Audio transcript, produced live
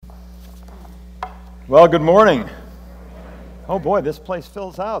Well, good morning. Oh boy, this place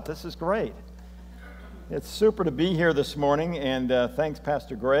fills out. This is great. It's super to be here this morning, and thanks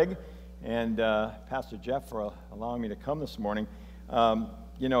Pastor Greg and Pastor Jeff for allowing me to come this morning.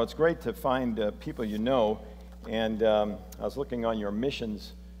 You know, it's great to find people you know, and I was looking on your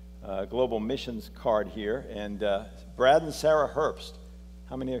missions, global missions card here, and Brad and Sarah Herbst.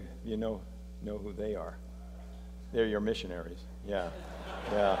 How many of you know who they are? They're your missionaries. Yeah.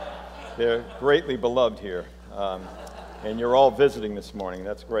 They're greatly beloved here, and you're all visiting this morning.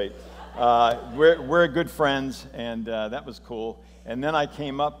 That's great. We're good friends, and that was cool. And then I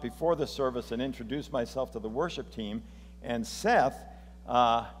came up before the service and introduced myself to the worship team, and Seth,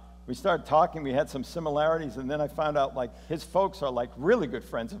 we started talking. We had some similarities, and then I found out like his folks are like really good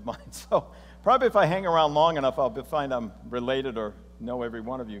friends of mine. So probably if I hang around long enough, I'll find I'm related or know every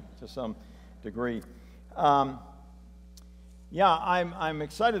one of you to some degree. Yeah, I'm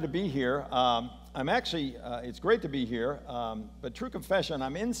excited to be here. I'm actually, it's great to be here, but true confession,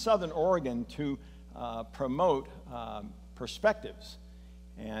 I'm in Southern Oregon to promote Perspectives.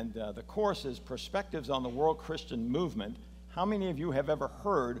 And the course is Perspectives on the World Christian Movement. How many of you have ever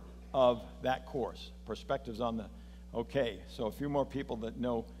heard of that course? Perspectives on the, okay, so a few more people that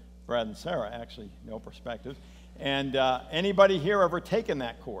know Brad and Sarah actually know Perspectives. And anybody here ever taken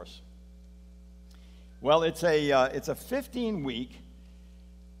that course? Well, it's a 15-week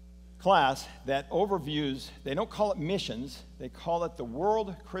class that overviews, they don't call it missions, they call it the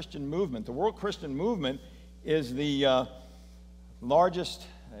World Christian Movement. The World Christian Movement is the largest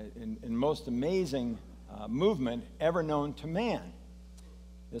and most amazing movement ever known to man,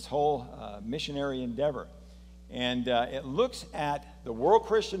 this whole missionary endeavor. And it looks at the World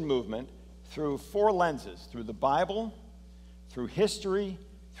Christian Movement through four lenses, through the Bible, through history,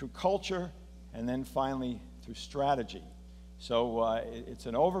 through culture, and then finally through strategy. So it's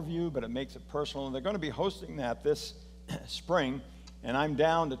an overview, but it makes it personal. And they're going to be hosting that this spring. And I'm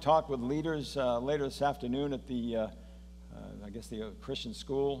down to talk with leaders later this afternoon at the, I guess the Christian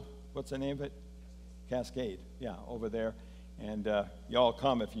school. What's the name of it? Cascade. Yeah, over there. And y'all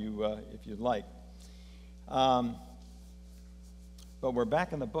come if you'd like. But we're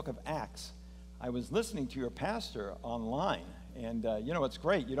back in the book of Acts. I was listening to your pastor online. And, you know, it's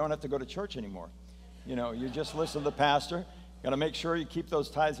great. You don't have to go to church anymore. You know, you just listen to the pastor. Got to make sure you keep those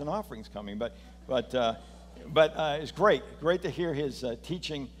tithes and offerings coming. But it's great. Great to hear his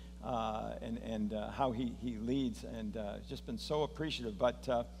teaching and how he leads. And just been so appreciative.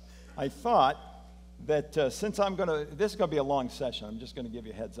 But I thought that since this is going to be a long session. I'm just going to give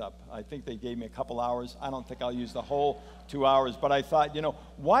you a heads up. I think they gave me a couple hours. I don't think I'll use the whole 2 hours. But I thought, you know,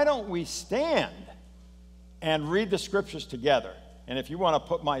 why don't we stand and read the scriptures together? And if you want to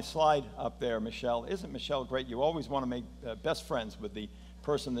put my slide up there, Michelle, isn't Michelle great? You always want to make best friends with the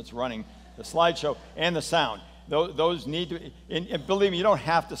person that's running the slideshow and the sound. Those need to, and believe me, you don't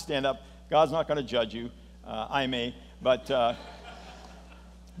have to stand up. God's not going to judge you. I may, but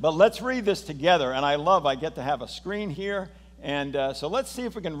let's read this together. And I get to have a screen here. And so let's see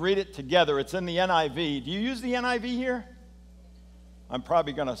if we can read it together. It's in the NIV. Do you use the NIV here? I'm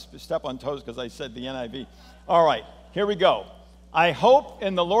probably going to step on toes because I said the NIV. All right, here we go. I hope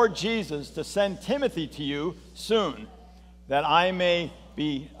in the Lord Jesus to send Timothy to you soon, that I may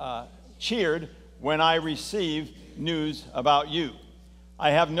be cheered when I receive news about you.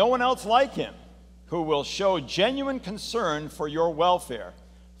 I have no one else like him who will show genuine concern for your welfare.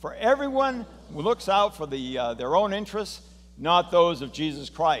 For everyone looks out for their own interests, not those of Jesus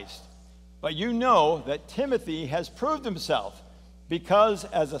Christ. But you know that Timothy has proved himself, because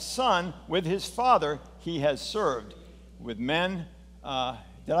as a son with his father, he has served with men.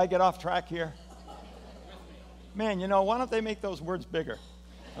 Did I get off track here? Man, you know, why don't they make those words bigger?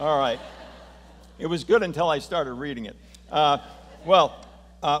 All right. It was good until I started reading it.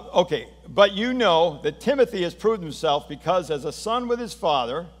 Okay. But you know that Timothy has proved himself, because as a son with his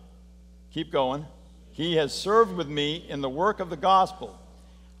father, keep going, he has served with me in the work of the gospel.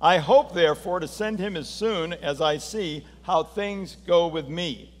 I hope, therefore, to send him as soon as I see how things go with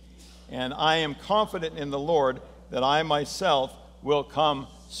me. And I am confident in the Lord that I myself will come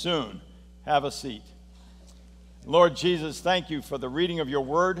soon. Have a seat. Lord Jesus, thank you for the reading of your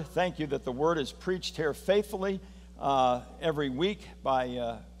word. Thank you that the word is preached here faithfully every week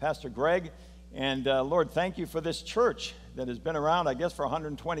by Pastor Greg. And Lord, thank you for this church that has been around, I guess, for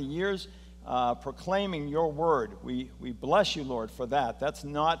 120 years, proclaiming your word. We bless you, Lord, for that. That's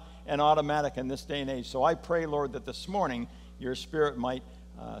not an automatic in this day and age. So I pray, Lord, that this morning your spirit might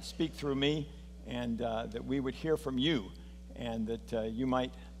speak through me, and that we would hear from you, and that you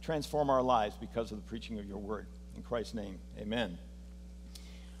might transform our lives because of the preaching of your word. In Christ's name, amen.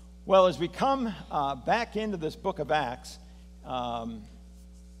 Well, as we come back into this book of Acts,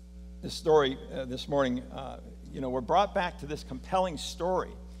 this story this morning, we're brought back to this compelling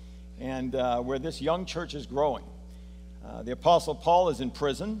story and where this young church is growing. The Apostle Paul is in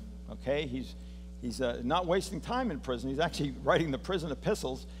prison, okay? He's not wasting time in prison. He's actually writing the prison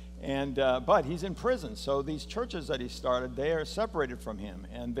epistles, but he's in prison. So these churches that he started, they are separated from him,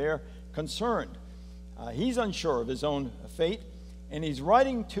 and they're concerned. He's unsure of his own fate, and he's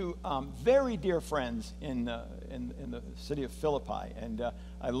writing to very dear friends in the city of Philippi. And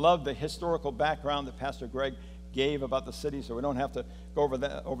I love the historical background that Pastor Greg gave about the city, so we don't have to go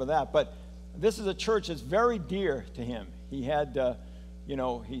over that. But this is a church that's very dear to him. He had,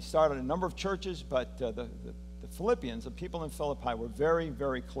 he started a number of churches, but the Philippians, the people in Philippi, were very,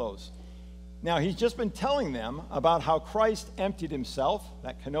 very close. Now, he's just been telling them about how Christ emptied himself,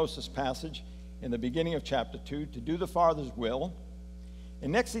 that kenosis passage in the beginning of chapter 2, to do the Father's will.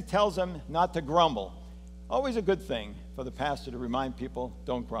 And next he tells them not to grumble. Always a good thing for the pastor to remind people,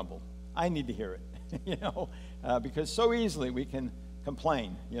 don't grumble. I need to hear it, because so easily we can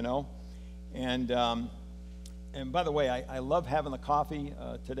complain, And by the way, I love having the coffee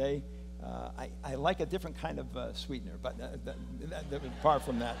today. I like a different kind of sweetener, but apart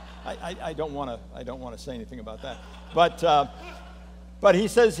from that, I don't want to say anything about that. But he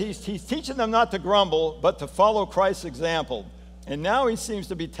says he's teaching them not to grumble, but to follow Christ's example. And now he seems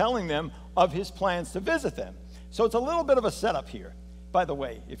to be telling them of his plans to visit them. So it's a little bit of a setup here. By the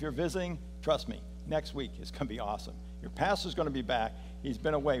way, if you're visiting, trust me, next week is going to be awesome. Your pastor's going to be back. He's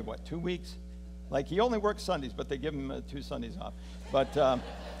been away, 2 weeks? Like, he only works Sundays, but they give him 2 Sundays off. But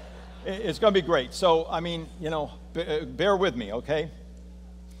it's going to be great. So, bear with me, okay?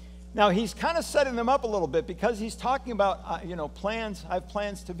 Now, he's kind of setting them up a little bit because he's talking about, plans. I have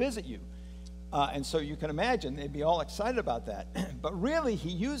plans to visit you. And so you can imagine they'd be all excited about that. But really, he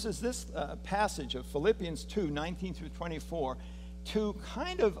uses this passage of Philippians 2, 19 through 24, to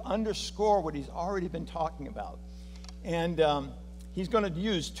kind of underscore what he's already been talking about. And he's going to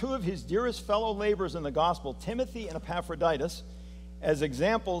use 2 of his dearest fellow laborers in the gospel, Timothy and Epaphroditus, as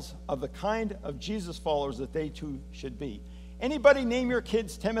examples of the kind of Jesus followers that they too should be. Anybody name your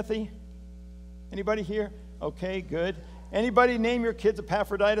kids Timothy? Anybody here? Okay, good. Anybody name your kids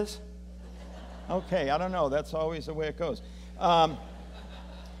Epaphroditus? Okay, I don't know. That's always the way it goes.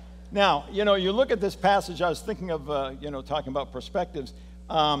 Now, you look at this passage. I was thinking of, talking about perspectives.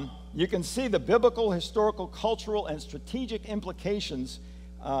 You can see the biblical, historical, cultural, and strategic implications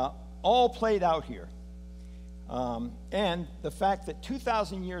all played out here. And the fact that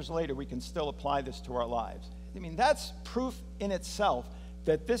 2,000 years later, we can still apply this to our lives. I mean, that's proof in itself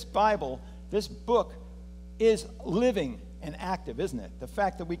that this Bible, this book, is living and active, isn't it? The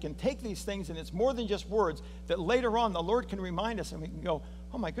fact that we can take these things and it's more than just words, that later on the Lord can remind us and we can go,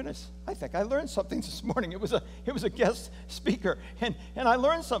 oh my goodness, I think I learned something this morning. It was a guest speaker and I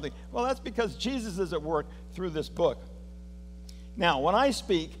learned something. Well, that's because Jesus is at work through this book. Now, when I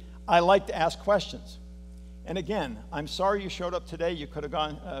speak, I like to ask questions. And again, I'm sorry you showed up today. You could have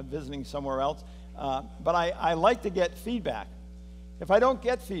gone visiting somewhere else. But I like to get feedback. If I don't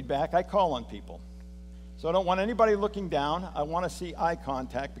get feedback, I call on people. So I don't want anybody looking down. I want to see eye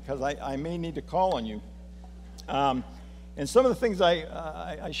contact because I may need to call on you. And some of the things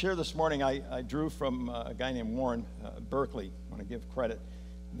I share this morning, I drew from a guy named Warren Berkeley. I want to give credit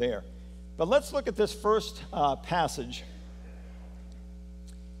there. But let's look at this first passage.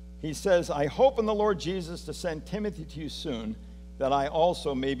 He says, I hope in the Lord Jesus to send Timothy to you soon, that I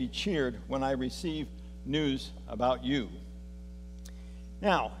also may be cheered when I receive news about you.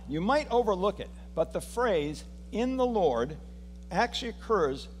 Now, you might overlook it, but the phrase, in the Lord, actually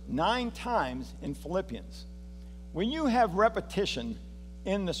occurs 9 times in Philippians. When you have repetition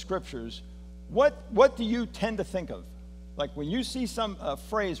in the scriptures, what do you tend to think of? Like when you see some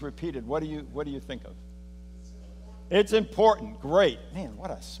phrase repeated, what do you think of? It's important. Great. Man, what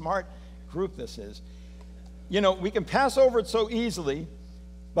a smart group this is. We can pass over it so easily,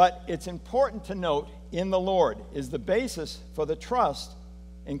 but it's important to note, in the Lord is the basis for the trust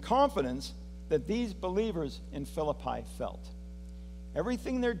and confidence that these believers in Philippi felt.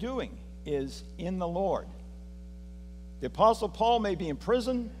 Everything they're doing is in the Lord. The Apostle Paul may be in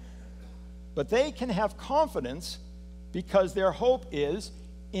prison, but they can have confidence because their hope is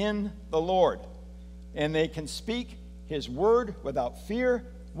in the Lord. And they can speak his word without fear.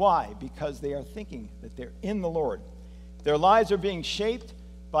 Why? Because they are thinking that they're in the Lord. Their lives are being shaped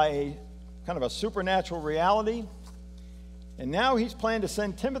by a kind of a supernatural reality. And now he's planning to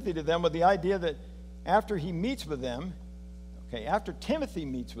send Timothy to them with the idea that after he meets with them, after Timothy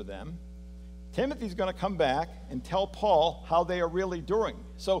meets with them, Timothy's going to come back and tell Paul how they are really doing.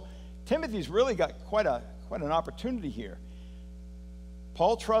 So Timothy's really got quite an opportunity here.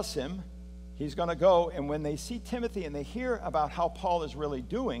 Paul trusts him. He's going to go, and when they see Timothy and they hear about how Paul is really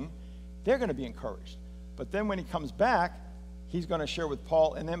doing, they're going to be encouraged. But then when he comes back, he's going to share with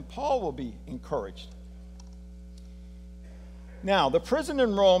Paul, and then Paul will be encouraged. Now, the prison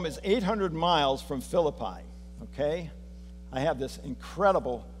in Rome is 800 miles from Philippi, okay? I have this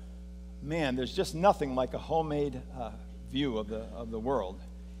incredible, man, there's just nothing like a homemade view of the world.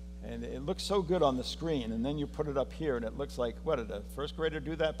 And it looks so good on the screen, and then you put it up here, and it looks like, what, did a first grader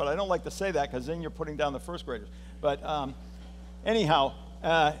do that? But I don't like to say that, because then you're putting down the first graders. But anyhow,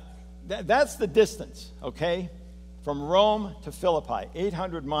 that's the distance, okay, from Rome to Philippi,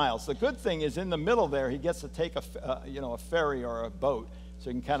 800 miles. The good thing is in the middle there, he gets to take a ferry or a boat,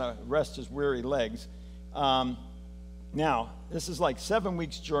 so he can kind of rest his weary legs. Now, this is like 7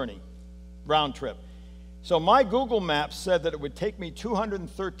 weeks journey, round trip. So my Google Maps said that it would take me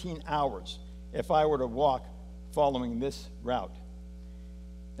 213 hours if I were to walk following this route.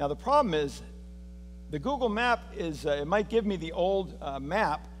 Now the problem is, the Google Map is, it might give me the old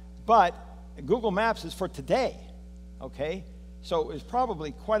map, but Google Maps is for today, okay? So it's probably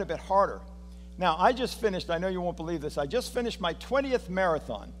quite a bit harder. Now I just finished, I know you won't believe this, I just finished my 20th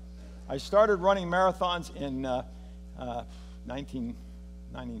marathon. I started running marathons in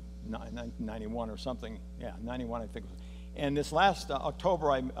 1991 or something. Yeah, 91 I think it was. And this last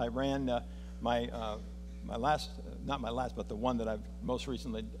October I ran my last, not my last, but the one that I've most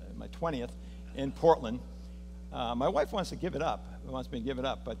recently, my 20th, in Portland. My wife wants to give it up, wants me to give it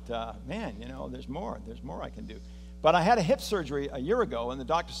up, but man, you know, there's more I can do. But I had a hip surgery a year ago, and the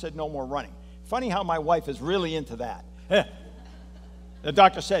doctor said no more running. Funny how my wife is really into that. The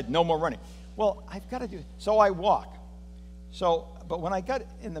doctor said no more running. Well, I've got to do, so I walk. So, but when I got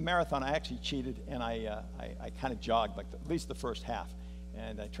in the marathon, I actually cheated, and I kind of jogged, like at least the first half,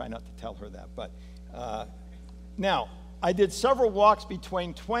 and I try not to tell her that. But now, I did several walks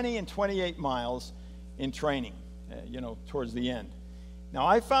between 20 and 28 miles in training, you know, towards the end. Now,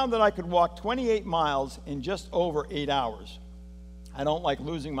 I found that I could walk 28 miles in just over 8 hours. I don't like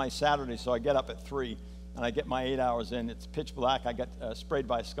losing my Saturday, so I get up at 3, and I get my 8 hours in. It's pitch black. I got sprayed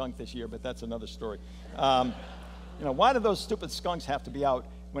by a skunk this year, but that's another story. You know, why do those stupid skunks have to be out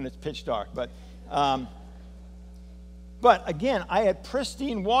when it's pitch dark? But again, I had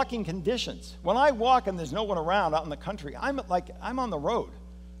pristine walking conditions. When I walk and there's no one around out in the country, I'm on the road.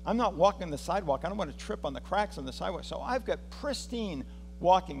 I'm not walking the sidewalk. I don't want to trip on the cracks on the sidewalk. So I've got pristine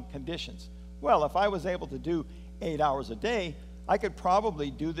walking conditions. Well, if I was able to do 8 hours a day, I could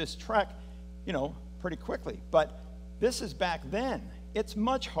probably do this trek, you know, pretty quickly. But this is back then. It's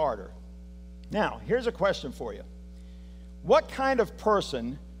much harder. Now, here's a question for you. What kind of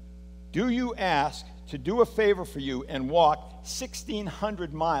person do you ask to do a favor for you and walk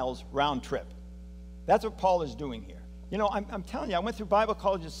 1,600 miles round trip? That's what Paul is doing here. You know, I'm telling you, I went through Bible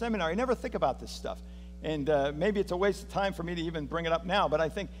college and seminary. I never think about this stuff. And maybe it's a waste of time for me to even bring it up now, but I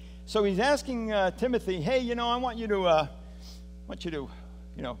think, so he's asking Timothy, hey, you know, I want you to,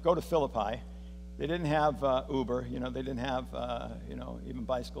 you know, go to Philippi. They didn't have Uber, you know, they didn't have, you know, even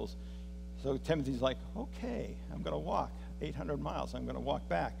bicycles. So Timothy's like, okay, I'm going to walk 800 miles. I'm going to walk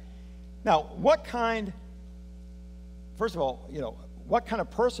back. Now, first of all, you know, what kind of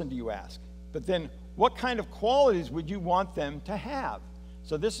person do you ask? But then, what kind of qualities would you want them to have?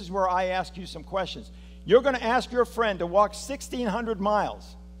 So this is where I ask you some questions. You're going to ask your friend to walk 1,600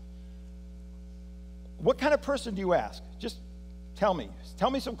 miles. What kind of person do you ask? Just tell me.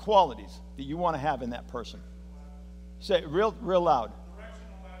 Tell me some qualities that you want to have in that person. Say it real loud.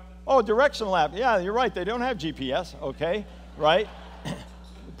 Oh, directional app. Yeah, you're right. They don't have GPS. Okay, right?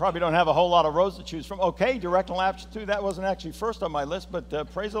 Probably don't have a whole lot of roads to choose from. Okay, directional apps too. That wasn't actually first on my list,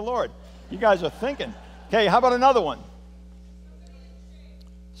 but praise the Lord. You guys are thinking. Okay, how about another one?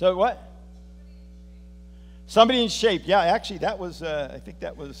 So what? Somebody in shape. Yeah, actually, that was, I think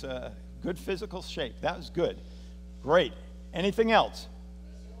that was good physical shape. That was good. Great. Anything else?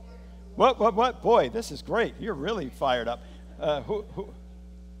 What? Boy, this is great. You're really fired up. Who?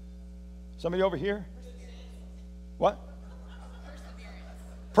 Somebody over here? What?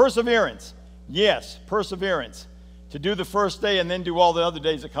 Perseverance. Yes, perseverance. To do the first day and then do all the other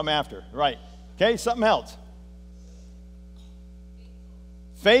days that come after. Right. Okay, something else.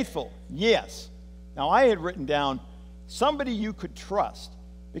 Faithful. Yes. Now, I had written down somebody you could trust.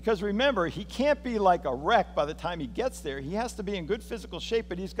 Because remember, he can't be like a wreck by the time he gets there. He has to be in good physical shape,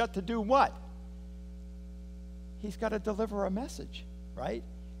 but he's got to do what? He's got to deliver a message, right?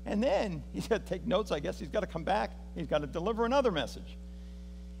 And then he's got to take notes, I guess. He's got to come back. He's got to deliver another message.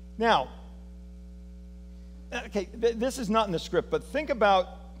 Now, okay, this is not in the script, but think about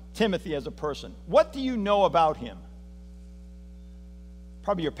Timothy as a person? What do you know about him?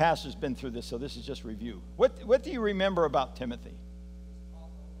 Probably your pastor's been through this, so this is just review. What do you remember about Timothy?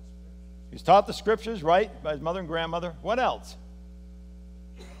 He was taught the scriptures, right, by his mother and grandmother. What else?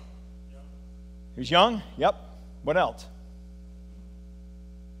 He was young? Yep. What else?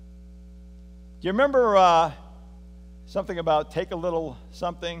 Do you remember something about take a little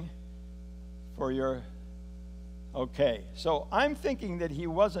something for your... Okay, so I'm thinking that he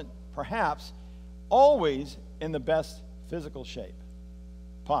wasn't perhaps always in the best physical shape.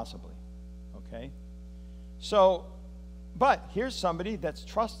 Possibly. Okay? So, but here's somebody that's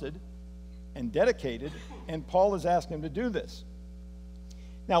trusted and dedicated, and Paul is asking him to do this.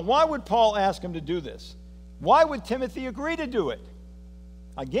 Now, why would Paul ask him to do this? Why would Timothy agree to do it?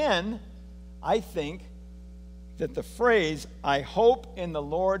 Again, I think that the phrase, I hope in the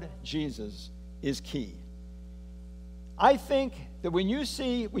Lord Jesus, is key. I think that when you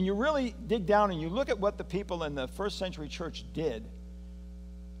really dig down and you look at what the people in the first century church did,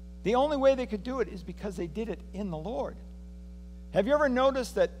 the only way they could do it is because they did it in the Lord. Have you ever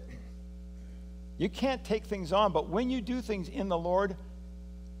noticed that you can't take things on, but when you do things in the Lord,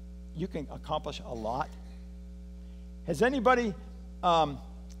 you can accomplish a lot? Has anybody thought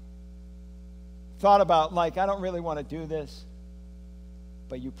about, like, I don't really want to do this,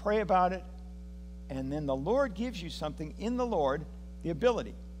 but you pray about it, and then the Lord gives you something in the Lord, the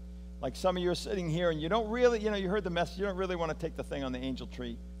ability. Like some of you are sitting here and you don't really, you heard the message, you don't really want to take the thing on the angel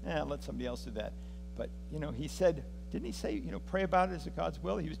tree. Let somebody else do that. But, he said, didn't he say, pray about it as God's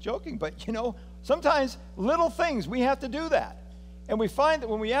will? He was joking, but, sometimes little things, we have to do that. And we find that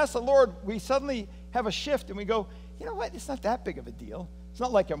when we ask the Lord, we suddenly have a shift and we go, you know what, it's not that big of a deal. It's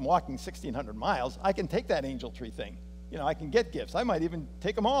not like I'm walking 1,600 miles. I can take that angel tree thing. I can get gifts. I might even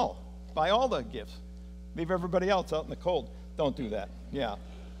take them all, buy all the gifts. Leave everybody else out in the cold. Don't do that. Yeah.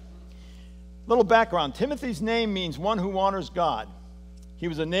 Little background. Timothy's name means one who honors God. He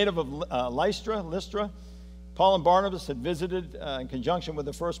was a native of Lystra. Paul and Barnabas had visited in conjunction with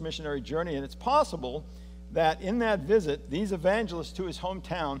the first missionary journey, and it's possible that in that visit, these evangelists to his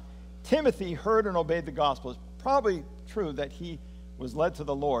hometown, Timothy heard and obeyed the gospel. It's probably true that he was led to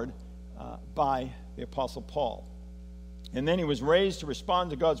the Lord by the Apostle Paul. And then he was raised to respond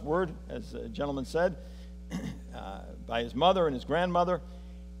to God's word, as a gentleman said, by his mother and his grandmother.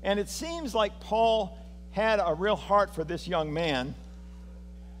 And it seems like Paul had a real heart for this young man,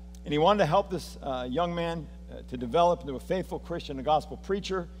 and he wanted to help this young man to develop into a faithful Christian and gospel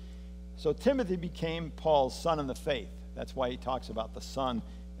preacher. So Timothy became Paul's son in the faith. That's why he talks about the son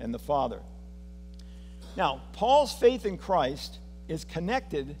and the father. Now, Paul's faith in Christ is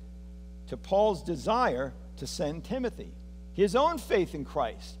connected to Paul's desire to send Timothy. His own faith in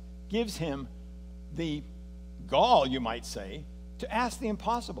Christ gives him the gall, you might say, to ask the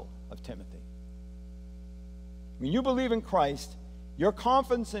impossible of Timothy. When you believe in Christ, your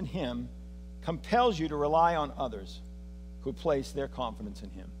confidence in him compels you to rely on others who place their confidence in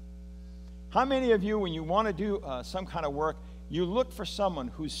him. How many of you, when you want to do some kind of work, you look for someone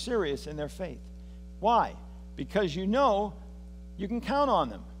who's serious in their faith? Why? Because you know you can count on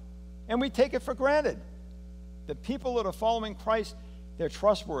them. And we take it for granted. The people that are following Christ, they're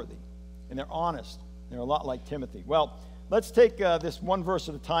trustworthy and they're honest. They're a lot like Timothy. Well, let's take this one verse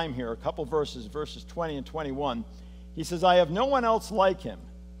at a time here, a couple verses 20 and 21. He says, I have no one else like him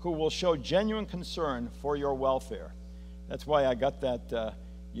who will show genuine concern for your welfare. That's why I got that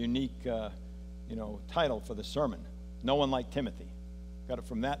unique title for the sermon. No one like Timothy. Got it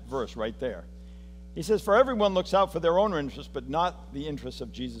from that verse right there. He says, for everyone looks out for their own interests, but not the interests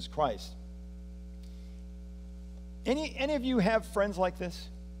of Jesus Christ. Any of you have friends like this?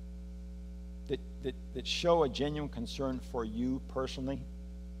 That show a genuine concern for you personally?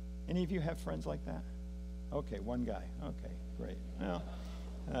 Any of you have friends like that? Okay, one guy. Okay, great. Well,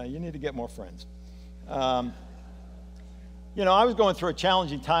 you need to get more friends. I was going through a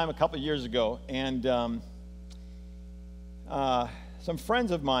challenging time a couple of years ago, and some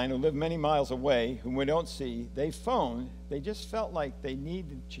friends of mine who live many miles away, whom we don't see, they phoned. They just felt like they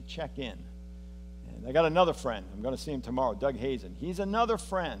needed to check in. And I got another friend. I'm going to see him tomorrow, Doug Hazen. He's another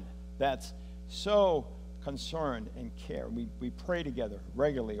friend that's so concerned and care. We pray together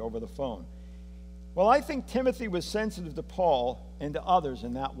regularly over the phone. Well, I think Timothy was sensitive to Paul and to others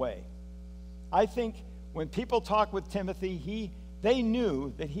in that way. I think when people talk with Timothy, they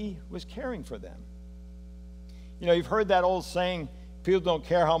knew that he was caring for them. You've heard that old saying, people don't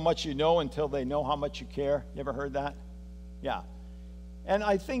care how much you know until they know how much you care. You ever heard that? Yeah. And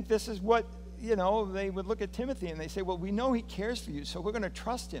I think this is what, they would look at Timothy and they say, well, we know he cares for you, so we're going to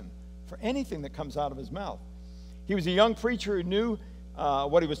trust him for anything that comes out of his mouth. He was a young preacher who knew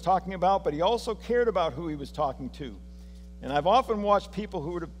what he was talking about, but he also cared about who he was talking to. And I've often watched people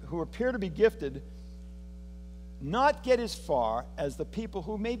who appear to be gifted not get as far as the people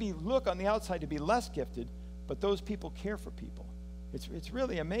who maybe look on the outside to be less gifted, but those people care for people. It's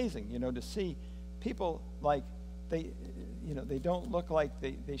really amazing, to see people like they don't look like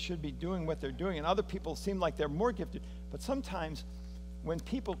they should be doing what they're doing, and other people seem like they're more gifted. But sometimes when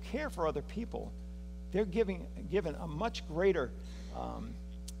people care for other people, they're given a much greater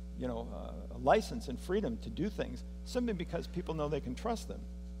license and freedom to do things, simply because people know they can trust them.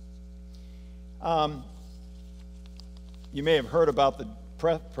 You may have heard about the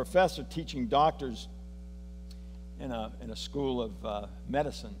professor teaching doctors in a school of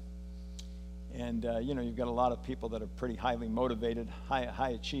medicine. And, you've got a lot of people that are pretty highly motivated,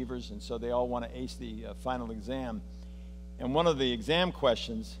 high achievers, and so they all want to ace the final exam. And one of the exam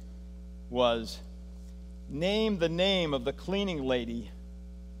questions was, name the name of the cleaning lady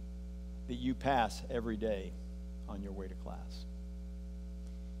that you pass every day on your way to class.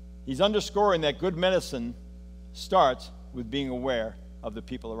 He's underscoring that good medicine starts with being aware of the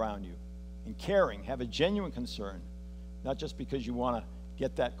people around you and caring, have a genuine concern, not just because you want to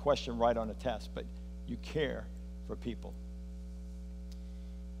get that question right on a test, but you care for people.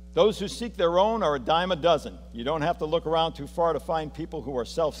 Those who seek their own are a dime a dozen. You don't have to look around too far to find people who are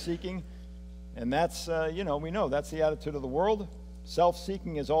self-seeking, and that's, we know that's the attitude of the world.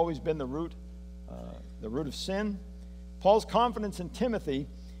 Self-seeking has always been the root of sin. Paul's confidence in Timothy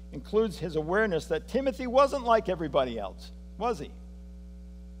includes his awareness that Timothy wasn't like everybody else, was he?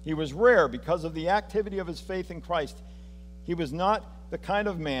 He was rare because of the activity of his faith in Christ. He was not the kind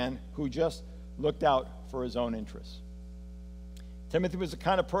of man who just looked out for his own interests. Timothy was the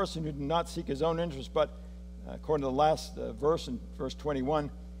kind of person who did not seek his own interests, but according to the last verse in verse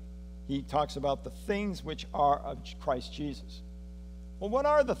 21, he talks about the things which are of Christ Jesus. Well, what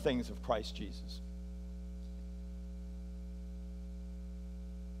are the things of Christ Jesus?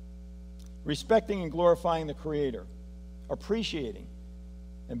 Respecting and glorifying the Creator, appreciating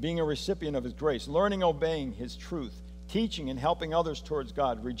and being a recipient of His grace, learning, obeying His truth, teaching and helping others towards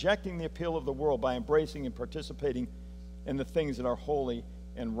God, rejecting the appeal of the world by embracing and participating in the things that are holy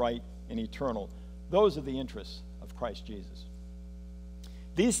and right and eternal. Those are the interests of Christ Jesus.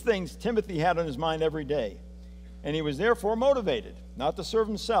 These things Timothy had on his mind every day, and he was therefore motivated, not to serve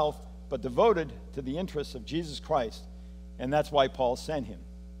himself, but devoted to the interests of Jesus Christ, and that's why Paul sent him.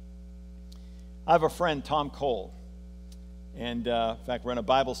 I have a friend, Tom Cole, and in fact, we're in a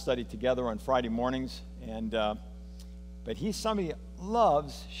Bible study together on Friday mornings, and but he's somebody that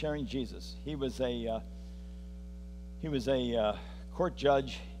loves sharing Jesus. He was a court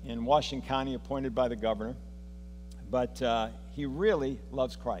judge in Washington County appointed by the governor, but he really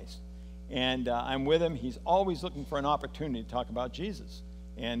loves Christ. And I'm with him. He's always looking for an opportunity to talk about Jesus.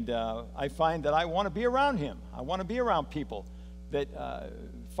 And I find that I want to be around him. I want to be around people that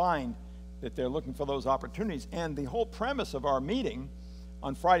find that they're looking for those opportunities. And the whole premise of our meeting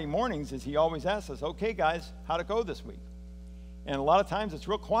on Friday mornings is he always asks us, okay, guys, how'd it go this week? And a lot of times it's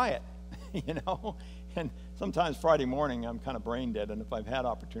real quiet, And sometimes Friday morning I'm kind of brain dead, and if I've had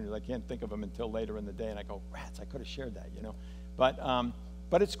opportunities, I can't think of them until later in the day, and I go, rats, I could have shared that,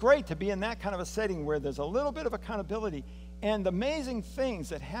 But it's great to be in that kind of a setting where there's a little bit of accountability and amazing things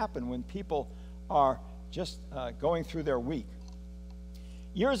that happen when people are just going through their week.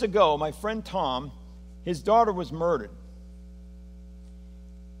 Years ago, my friend Tom, his daughter was murdered,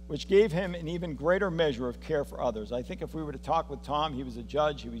 which gave him an even greater measure of care for others. I think if we were to talk with Tom, he was a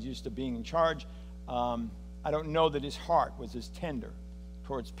judge, he was used to being in charge. I don't know that his heart was as tender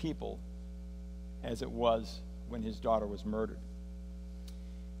towards people as it was when his daughter was murdered.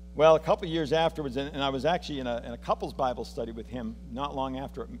 Well, a couple of years afterwards, and I was actually in a couples Bible study with him not long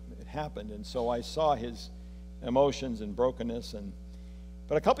after it happened, and so I saw his emotions and brokenness.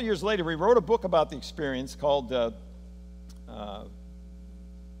 But a couple of years later, he wrote a book about the experience called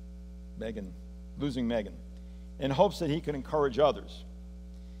Losing Megan, in hopes that he could encourage others.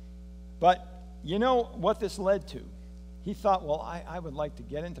 But you know what this led to? He thought, well, I would like to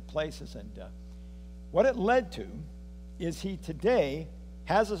get into places, and what it led to is he today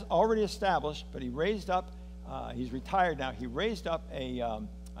has already established, but he raised up, he's retired now, he raised up a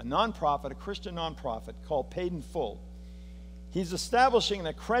nonprofit, a Christian nonprofit called Paid in Full. He's establishing an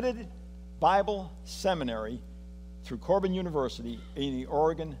accredited Bible seminary through Corbin University in the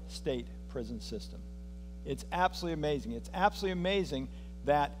Oregon State prison system. It's absolutely amazing. It's absolutely amazing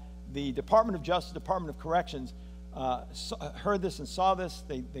that the Department of Justice, Department of Corrections, heard this and saw this.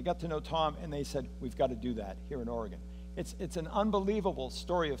 They got to know Tom, and they said, we've got to do that here in Oregon. It's an unbelievable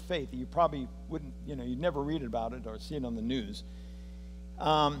story of faith that you probably wouldn't, you'd never read about it or see it on the news.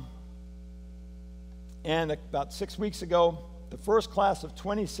 And about 6 weeks ago, the first class of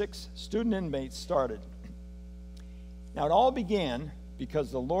 26 student inmates started. Now, it all began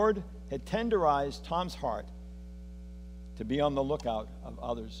because the Lord had tenderized Tom's heart to be on the lookout of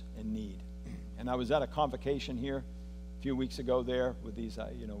others in need. And I was at a convocation here a few weeks ago there with these,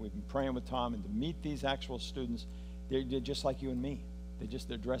 we've been praying with Tom, and to meet these actual students, they're just like you and me.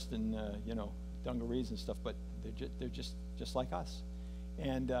 They're dressed in, dungarees and stuff, but they're just like us.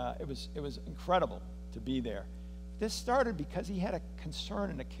 And it was incredible to be there. This started because he had a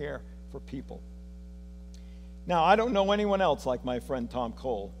concern and a care for people. Now, I don't know anyone else like my friend Tom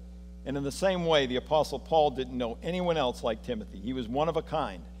Cole. And in the same way, the Apostle Paul didn't know anyone else like Timothy. He was one of a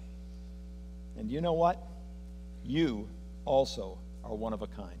kind. And you know what? You also are one of a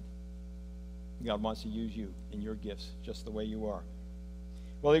kind. God wants to use you in your gifts just the way you are.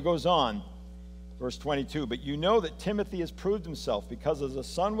 Well, he goes on, verse 22, but you know that Timothy has proved himself, because as a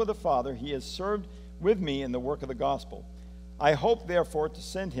son with a father, he has served with me in the work of the gospel. I hope, therefore, to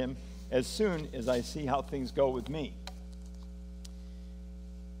send him as soon as I see how things go with me.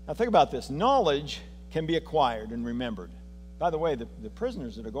 Now think about this. Knowledge can be acquired and remembered. By the way, the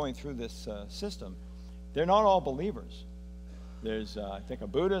prisoners that are going through this system, they're not all believers. There's, I think, a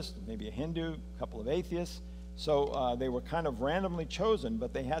Buddhist, maybe a Hindu, a couple of atheists. So they were kind of randomly chosen,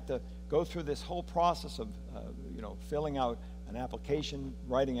 but they had to go through this whole process of, filling out an application,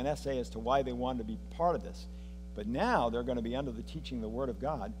 writing an essay as to why they wanted to be part of this. But now they're going to be under the teaching of the Word of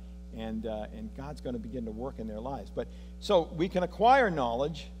God, and God's going to begin to work in their lives. But so we can acquire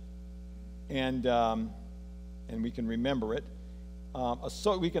knowledge, and we can remember it.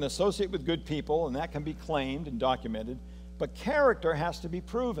 We can associate with good people, and that can be claimed and documented. But character has to be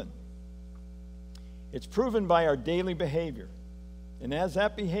proven. It's proven by our daily behavior. And as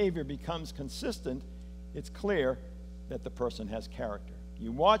that behavior becomes consistent, it's clear that the person has character.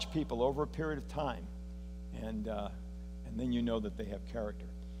 You watch people over a period of time, and then you know that they have character.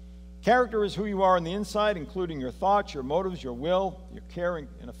 Character is who you are on the inside, including your thoughts, your motives, your will, your care and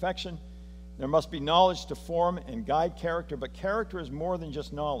affection. There must be knowledge to form and guide character, but character is more than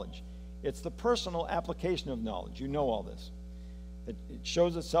just knowledge. It's the personal application of knowledge. You know all this. It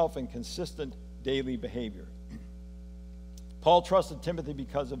shows itself in consistent daily behavior. Paul trusted Timothy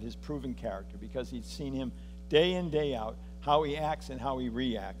because of his proven character, because he'd seen him day in, day out, how he acts and how he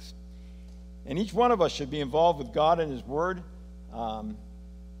reacts. And each one of us should be involved with God and his word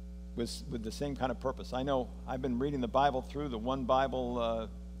with the same kind of purpose. I know I've been reading the Bible through the one Bible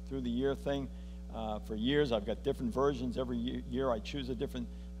through the year thing for years. I've got different versions. Every year I choose a different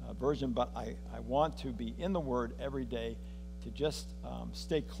version, but I want to be in the word every day to just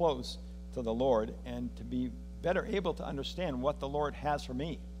stay close to the Lord and to be better able to understand what the Lord has for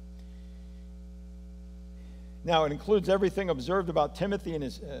me. Now, it includes everything observed about Timothy in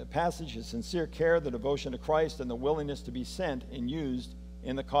his passage, his sincere care, the devotion to Christ, and the willingness to be sent and used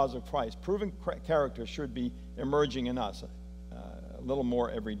in the cause of Christ. Proven character should be emerging in us a little more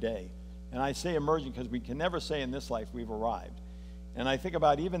every day. And I say emerging because we can never say in this life we've arrived. And I think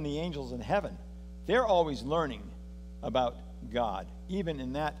about even the angels in heaven. They're always learning about God, even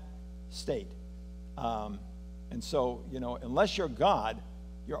in that state. And so, unless you're God,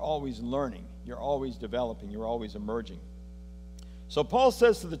 you're always learning, you're always developing, you're always emerging. So Paul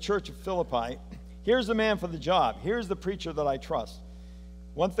says to the church of Philippi, here's the man for the job. Here's the preacher that I trust.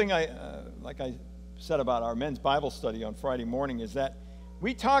 One thing like I said about our men's Bible study on Friday morning, is that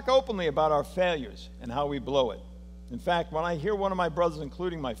we talk openly about our failures and how we blow it. In fact, when I hear one of my brothers,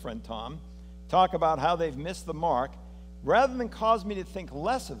 including my friend Tom, talk about how they've missed the mark, rather than cause me to think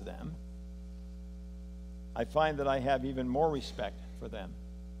less of them, I find that I have even more respect for them.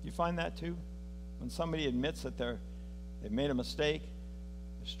 Do you find that too? When somebody admits that they've made a mistake,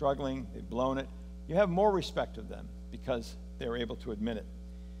 they're struggling, they've blown it, you have more respect of them because they're able to admit it.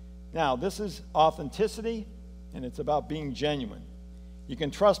 Now, this is authenticity, and it's about being genuine. You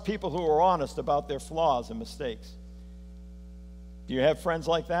can trust people who are honest about their flaws and mistakes. Do you have friends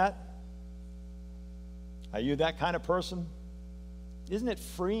like that? Are you that kind of person? Isn't it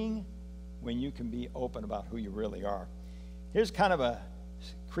freeing when you can be open about who you really are? Here's kind of a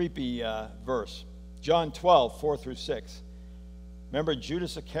creepy verse. John 12, 4 through 6. Remember,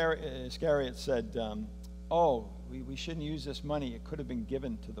 Judas Iscariot said, we shouldn't use this money. It could have been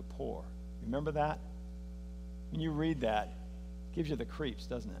given to the poor. Remember that? When you read that, it gives you the creeps,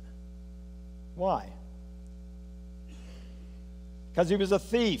 doesn't it? Why? Because he was a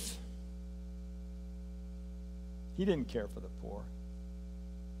thief. He didn't care for the poor.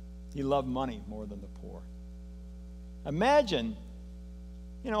 He loved money more than the poor. Imagine,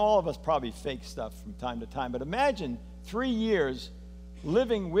 all of us probably fake stuff from time to time, but imagine 3 years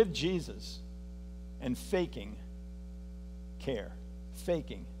living with Jesus and faking care,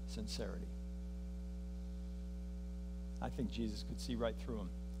 faking sincerity. I think Jesus could see right through him,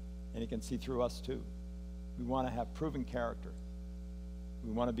 and he can see through us too. We want to have proven character.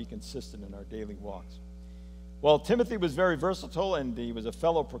 We want to be consistent in our daily walks. Well, Timothy was very versatile, and he was a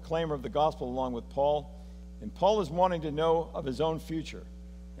fellow proclaimer of the gospel along with Paul. And Paul is wanting to know of his own future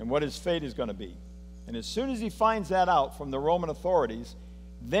and what his fate is going to be. And as soon as he finds that out from the Roman authorities,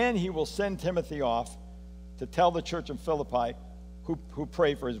 then he will send Timothy off to tell the church in Philippi who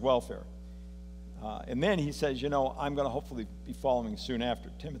pray for his welfare. And then he says, I'm going to hopefully be following soon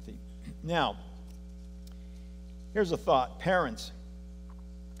after Timothy. Now, here's a thought. Parents,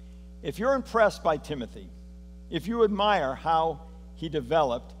 if you're impressed by Timothy, if you admire how he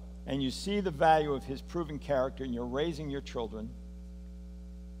developed and you see the value of his proven character and you're raising your children,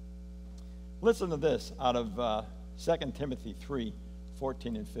 listen to this out of 2 Timothy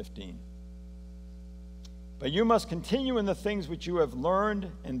 3:14 and 15. But you must continue in the things which you have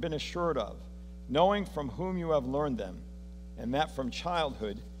learned and been assured of, knowing from whom you have learned them, and that from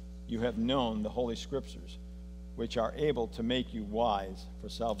childhood you have known the Holy Scriptures, which are able to make you wise for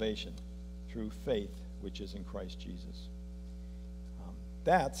salvation through faith which is in Christ Jesus.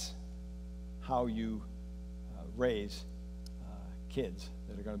 That's how you raise kids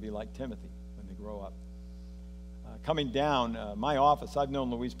that are going to be like Timothy when they grow up. Coming down, my office, I've known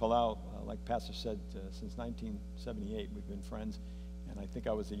Luis Palau, like Pastor said, since 1978. We've been friends, and I think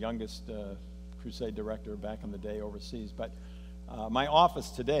I was the youngest crusade director back in the day overseas. But my office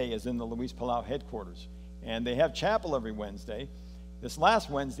today is in the Luis Palau headquarters, and they have chapel every Wednesday. This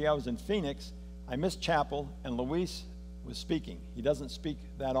last Wednesday, I was in Phoenix. I missed chapel, and Luis was speaking. He doesn't speak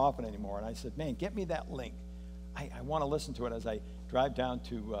that often anymore. And I said, man, get me that link. I want to listen to it as I drive down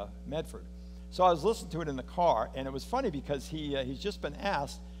to Medford. So I was listening to it in the car, and it was funny because he's just been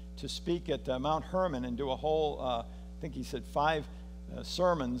asked to speak at Mount Hermon and do a whole, I think he said 5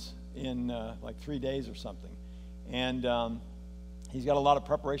 sermons in like 3 days or something. And he's got a lot of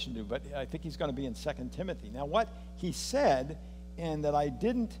preparation to do, but I think he's going to be in 2 Timothy. Now, what he said, and that I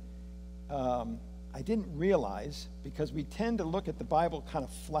didn't realize, because we tend to look at the Bible kind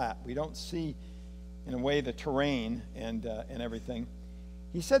of flat. We don't see, in a way, the terrain and everything.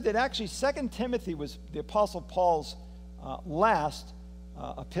 He said that actually 2 Timothy was the Apostle Paul's last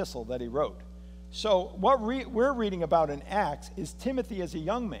epistle that he wrote. So what we're reading about in Acts is Timothy as a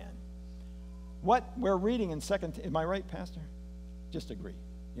young man. What we're reading in 2 am I right, Pastor? Just agree.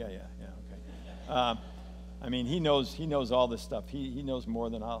 Yeah, okay. I mean, he knows all this stuff. He knows more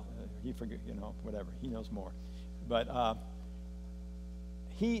than he forget, whatever. He knows more. But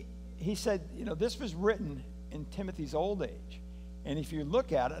he said, this was written in Timothy's old age. And if you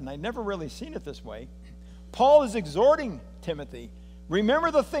look at it, and I'd never really seen it this way, Paul is exhorting Timothy, remember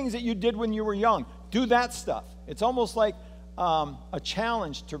the things that you did when you were young. Do that stuff. It's almost like a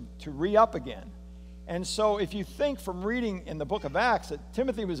challenge to re-up again. And so if you think from reading in the book of Acts that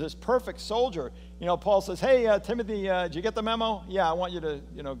Timothy was this perfect soldier, Paul says, hey, Timothy, did you get the memo? Yeah, I want you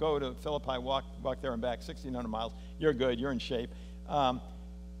to, go to Philippi, walk there and back, 1,600 miles. You're good. You're in shape.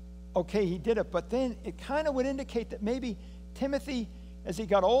 Okay, he did it. But then it kind of would indicate that maybe Timothy, as he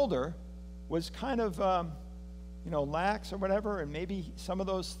got older, was kind of, lax or whatever, and maybe some of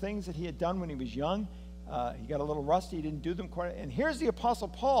those things that he had done when he was young, he got a little rusty, he didn't do them quite. And here's the Apostle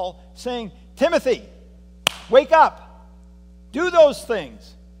Paul saying, Timothy, wake up, do those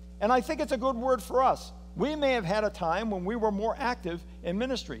things. And I think it's a good word for us. We may have had a time when we were more active in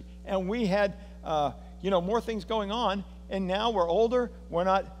ministry, and we had, more things going on, and now we're older, we're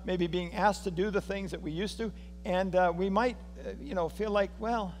not maybe being asked to do the things that we used to, and we might, feel like,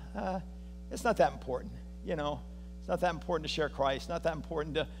 well, it's not that important, It's not that important to share Christ, not that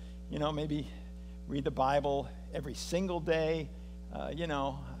important to, maybe read the Bible every single day. I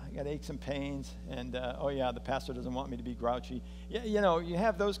got aches and pains, and, the pastor doesn't want me to be grouchy. You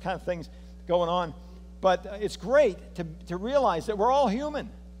have those kind of things going on. But it's great to realize that we're all human,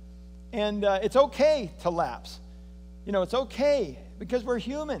 and it's okay to lapse. It's okay because we're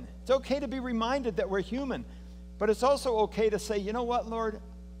human. It's okay to be reminded that we're human. But it's also okay to say, you know what, Lord,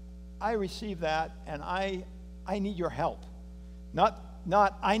 I receive that, and I need your help. Not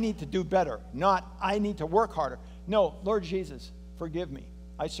I need to do better. Not I need to work harder. No, Lord Jesus, forgive me.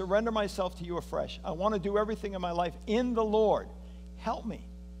 I surrender myself to you afresh. I want to do everything in my life in the Lord. Help me.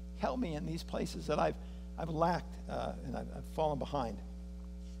 Help me in these places that I've lacked and I've fallen behind.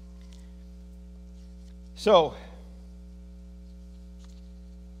 So,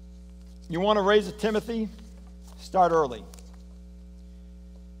 you want to raise a Timothy? Start early.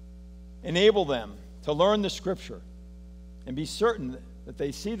 Enable them to learn the Scripture and be certain that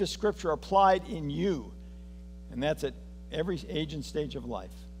they see the Scripture applied in you. And that's at every age and stage of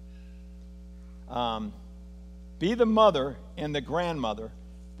life. Be the mother and the grandmother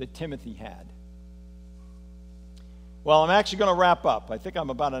that Timothy had. Well, I'm actually going to wrap up. I think I'm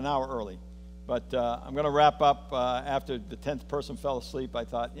about an hour early. But I'm going to wrap up after the 10th person fell asleep. I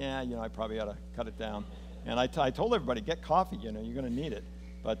thought, I probably ought to cut it down. And I told everybody, get coffee, you're going to need it.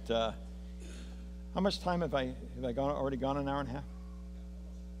 But how much time have I already gone an hour and a half?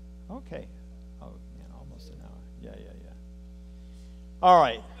 Okay. Oh, almost an hour. Yeah. All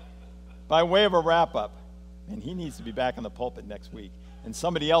right. By way of a wrap-up, and he needs to be back in the pulpit next week, and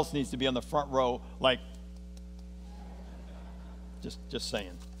somebody else needs to be on the front row, like, just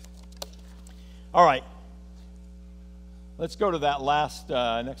saying. All right. Let's go to that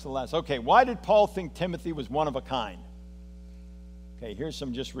next to last. Okay, why did Paul think Timothy was one of a kind? Okay, here's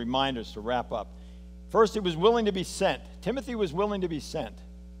some just reminders to wrap up. First, he was willing to be sent. Timothy was willing to be sent.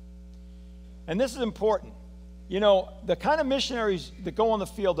 And this is important. The kind of missionaries that go on the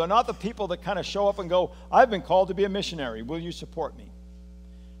field are not the people that kind of show up and go, I've been called to be a missionary. Will you support me?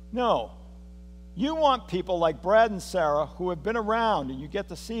 No. You want people like Brad and Sarah who have been around and you get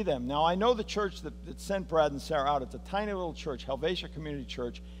to see them. Now, I know the church that sent Brad and Sarah out. It's a tiny little church, Helvetia Community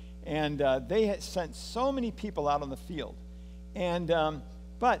Church, and they had sent so many people out on the field. And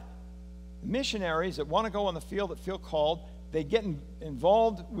but missionaries that want to go on the field, that feel called, they get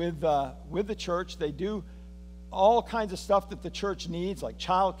involved with the church. They do all kinds of stuff that the church needs, like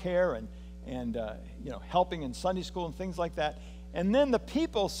childcare and helping in Sunday school and things like that. And then the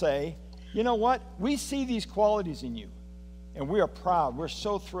people say, you know what? We see these qualities in you, and we are proud. We're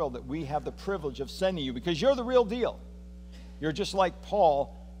so thrilled that we have the privilege of sending you because you're the real deal. You're just like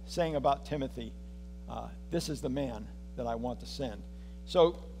Paul saying about Timothy, this is the man that I want to send.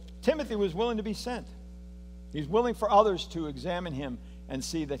 So Timothy was willing to be sent. He's willing for others to examine him and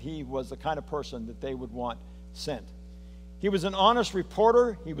see that he was the kind of person that they would want sent. He was an honest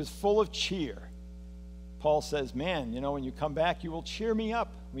reporter. He was full of cheer. Paul says, man, when you come back, you will cheer me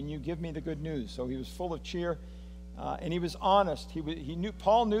up when you give me the good news. So he was full of cheer, and he was honest.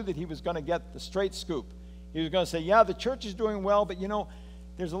 Paul knew that he was going to get the straight scoop. He was going to say, yeah, the church is doing well, but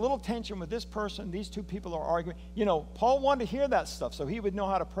there's a little tension with this person. These two people are arguing. Paul wanted to hear that stuff so he would know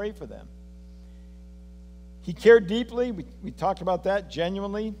how to pray for them. He cared deeply. We talked about that,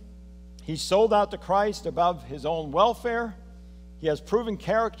 genuinely. He sold out to Christ above his own welfare. He has proven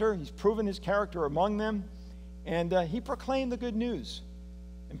character. He's proven his character among them. And he proclaimed the good news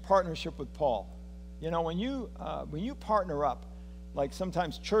in partnership with Paul. When you partner up, like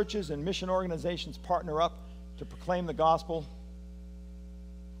sometimes churches and mission organizations partner up to proclaim the gospel,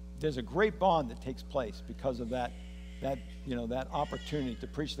 there's a great bond that takes place because of that opportunity to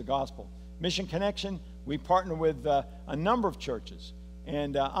preach the gospel. Mission Connection, we partner with a number of churches.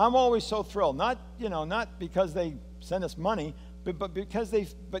 And I'm always so thrilled, not because they send us money, but because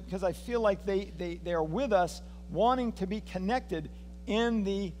I feel like they are with us wanting to be connected in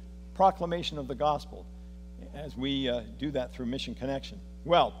the proclamation of the gospel as we do that through Mission Connection.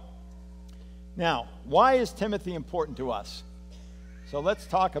 Well, now, why is Timothy important to us? So let's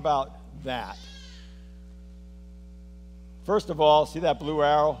talk about that. First of all, see that blue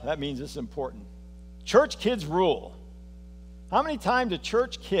arrow? That means it's important. Church kids rule. How many times do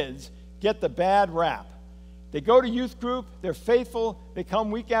church kids get the bad rap? They go to youth group, they're faithful, they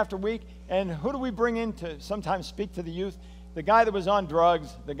come week after week, and who do we bring in to sometimes speak to the youth? The guy that was on drugs,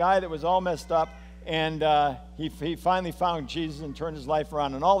 the guy that was all messed up, and he finally found Jesus and turned his life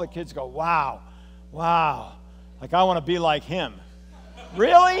around, and all the kids go, wow, like I want to be like him.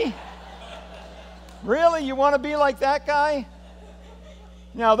 Really? Really? You want to be like that guy?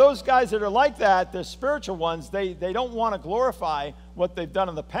 Now, those guys that are like that, they're spiritual ones, they don't want to glorify what they've done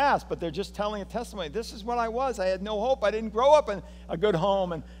in the past, but they're just telling a testimony. This is what I was. I had no hope. I didn't grow up in a good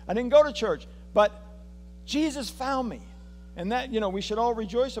home, and I didn't go to church. But Jesus found me. And that, we should all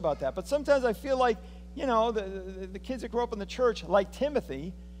rejoice about that. But sometimes I feel like, the kids that grow up in the church, like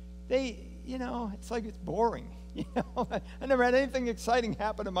Timothy, it's like it's boring. I never had anything exciting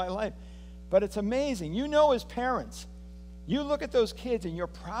happen in my life. But it's amazing. As parents, you look at those kids and you're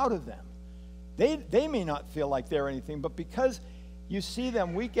proud of them. They may not feel like they're anything, but because you see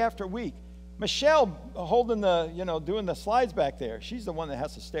them week after week. Michelle holding doing the slides back there, she's the one that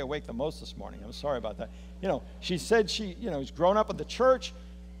has to stay awake the most this morning. I'm sorry about that. She said she's grown up at the church.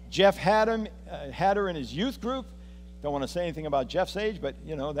 Jeff had her in his youth group. Don't want to say anything about Jeff's age, but,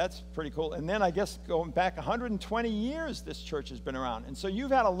 that's pretty cool. And then I guess going back 120 years, this church has been around. And so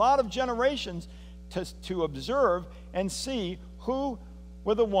you've had a lot of generations to observe and see who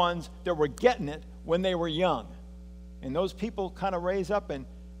were the ones that were getting it when they were young. And those people kind of raise up, and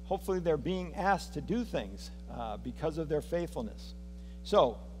hopefully they're being asked to do things because of their faithfulness.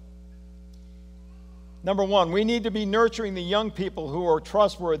 So, number one, we need to be nurturing the young people who are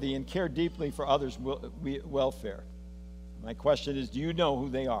trustworthy and care deeply for others' welfare. My question is, do you know who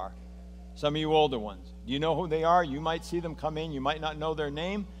they are? Some of you older ones, do you know who they are? You might see them come in. You might not know their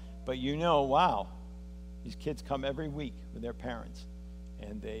name, but you know, wow, these kids come every week with their parents,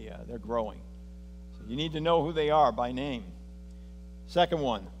 and they're growing. So you need to know who they are by name. Second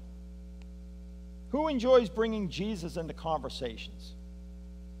one, who enjoys bringing Jesus into conversations?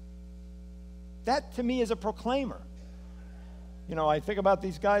 That, to me, is a proclaimer. You know, I think about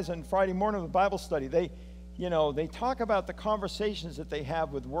these guys on Friday morning with Bible study. They talk about the conversations that they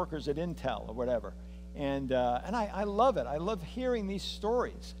have with workers at Intel or whatever. And I love it. I love hearing these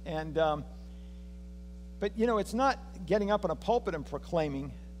stories. But, you know, it's not getting up in a pulpit and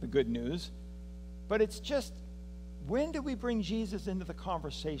proclaiming the good news, but it's just, when do we bring Jesus into the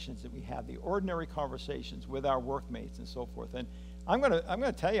conversations that we have, the ordinary conversations with our workmates and so forth? And I'm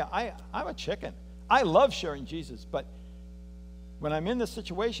gonna tell you, I'm a chicken. I love sharing Jesus, but when I'm in this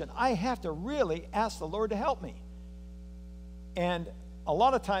situation, I have to really ask the Lord to help me. And a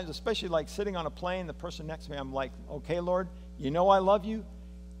lot of times, especially like sitting on a plane, the person next to me, I'm like, okay, Lord, you know I love you.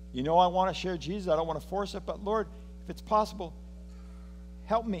 You know I want to share Jesus. I don't want to force it, but Lord, if it's possible,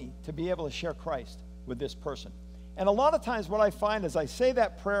 help me to be able to share Christ with this person. And a lot of times what I find is I say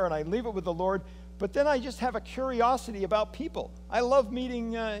that prayer and I leave it with the Lord, but then I just have a curiosity about people. I love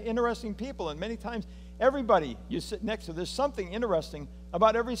meeting interesting people, and many times everybody you sit next to, there's something interesting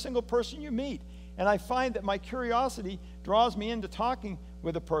about every single person you meet. And I find that my curiosity draws me into talking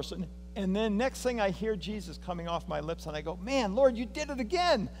with a person, and then next thing I hear Jesus coming off my lips, and I go, man, Lord, you did it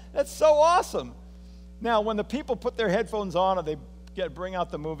again. That's so awesome. Now, when the people put their headphones on or they bring out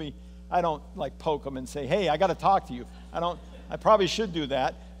the movie, I don't like poke them and say, hey, I got to talk to you. I probably should do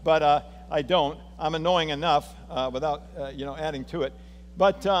that, but I don't. I'm annoying enough without adding to it.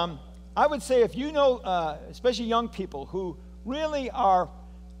 But I would say if you know, especially young people who really are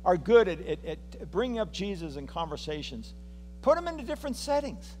good at bringing up Jesus in conversations, put them into different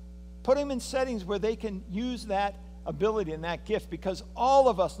settings. Put them in settings where they can use that ability and that gift, because all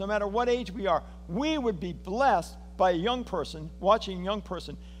of us, no matter what age we are, we would be blessed by a young person, watching a young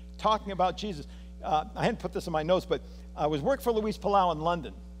person talking about Jesus. I hadn't put this in my notes, but I was working for Luis Palau in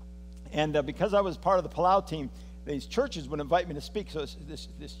London. And because I was part of the Palau team, these churches would invite me to speak. So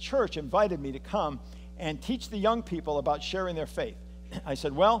this church invited me to come and teach the young people about sharing their faith. I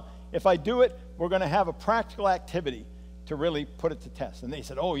said, well, if I do it, we're going to have a practical activity to really put it to test. And they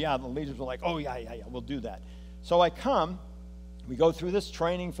said, oh, yeah. The leaders were like, oh, yeah, we'll do that. So I come. We go through this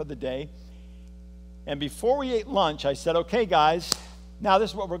training for the day. And before we ate lunch, I said, okay, guys, now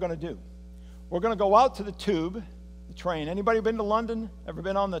this is what we're going to do. We're going to go out to the tube, the train. Anybody been to London? Ever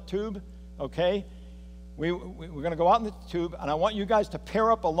been on the tube? Okay. We're going to go out in the tube, and I want you guys to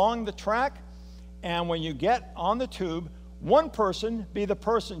pair up along the track. And when you get on the tube, one person be the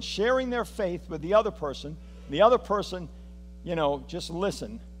person sharing their faith with the other person. The other person, just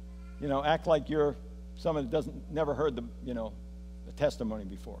listen. Act like you're someone that never heard the testimony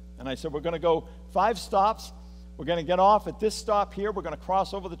before. And I said, we're going to go 5 stops. We're going to get off at this stop here. We're going to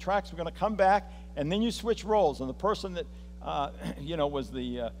cross over the tracks. We're going to come back, and then you switch roles. And the person that, was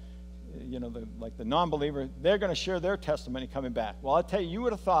the non-believer, they're going to share their testimony coming back. Well, I'll tell you, you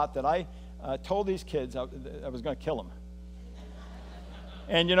would have thought that I told these kids I was going to kill them.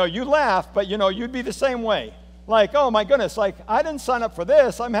 And, you laugh, but, you'd be the same way. Like, oh, my goodness, like, I didn't sign up for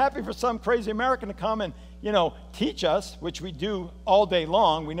this. I'm happy for some crazy American to come and, teach us, which we do all day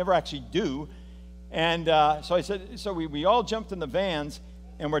long. We never actually do. And so I said, so we all jumped in the vans,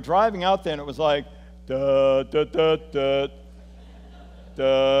 and we're driving out there, and it was like, da, da, da, da,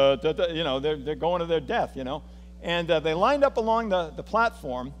 da, da, da. They're going to their death, And they lined up along the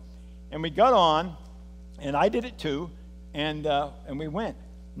platform, and we got on, and I did it too, and we went.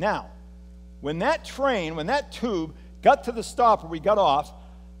 Now, when that tube got to the stop where we got off,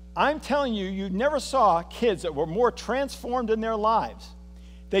 I'm telling you, you never saw kids that were more transformed in their lives.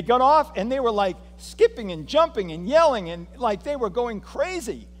 They got off, and they were like skipping and jumping and yelling, and like they were going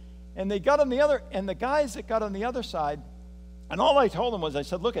crazy. And they got on the guys that got on the other side, and all I told them was, I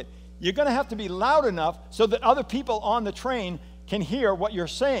said, look, you're going to have to be loud enough so that other people on the train can hear what you're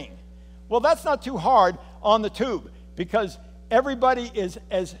saying. Well, that's not too hard on the tube, because everybody is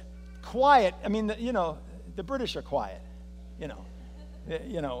as quiet. I mean, the British are quiet.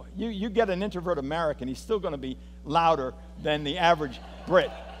 You get an introvert American, he's still going to be louder than the average Brit.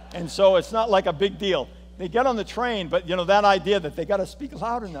 And so it's not like a big deal. They get on the train, but, that idea that they got to speak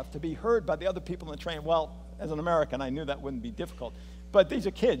loud enough to be heard by the other people on the train, well, as an American, I knew that wouldn't be difficult. But these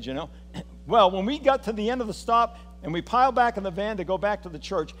are kids, you know. Well, when we got to the end of the stop and we piled back in the van to go back to the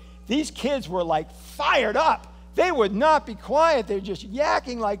church, these kids were like fired up. They would not be quiet. They were just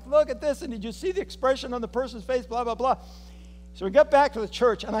yakking like, look at this. And did you see the expression on the person's face, blah, blah, blah. So we got back to the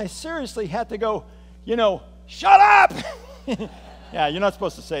church, and I seriously had to go, you know, shut up. Yeah, you're not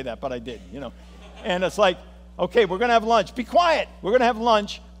supposed to say that, but I did, you know. And it's like, okay, we're going to have lunch. Be quiet. We're going to have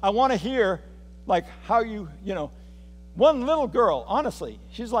lunch. I want to hear, like, how you know. One little girl, honestly,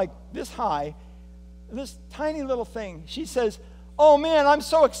 she's like this high, this tiny little thing. She says, oh, man, I'm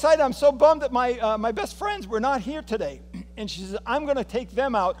so excited. I'm so bummed that my best friends were not here today. And she says, I'm going to take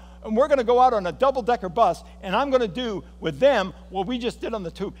them out, and we're going to go out on a double-decker bus, and I'm going to do with them what we just did on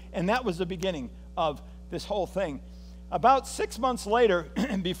the tube. And that was the beginning of this whole thing. About 6 months later,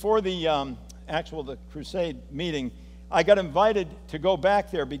 before the the crusade meeting, I got invited to go back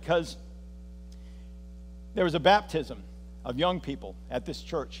there because there was a baptism of young people at this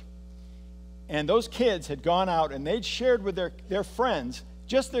church. And those kids had gone out and they'd shared with their friends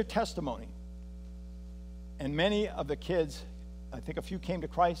just their testimony. And many of the kids, I think a few came to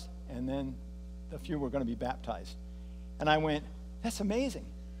Christ, and then a few were going to be baptized. And I went, that's amazing.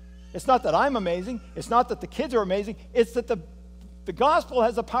 It's not that I'm amazing. It's not that the kids are amazing. It's that the gospel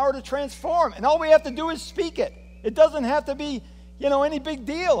has the power to transform. And all we have to do is speak it. It doesn't have to be, you know, any big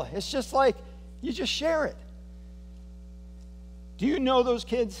deal. It's just like you just share it. Do you know those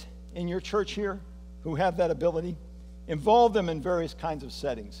kids in your church here who have that ability? Involve them in various kinds of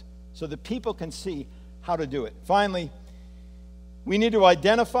settings so that people can see how to do it. Finally, we need to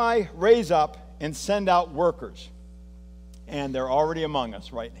identify, raise up, and send out workers. And they're already among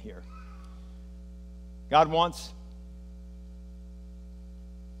us right here. God wants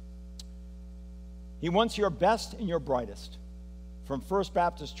your best and your brightest from First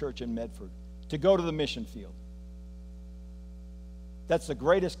Baptist Church in Medford to go to the mission field. That's the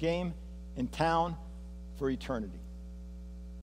greatest game in town for eternity.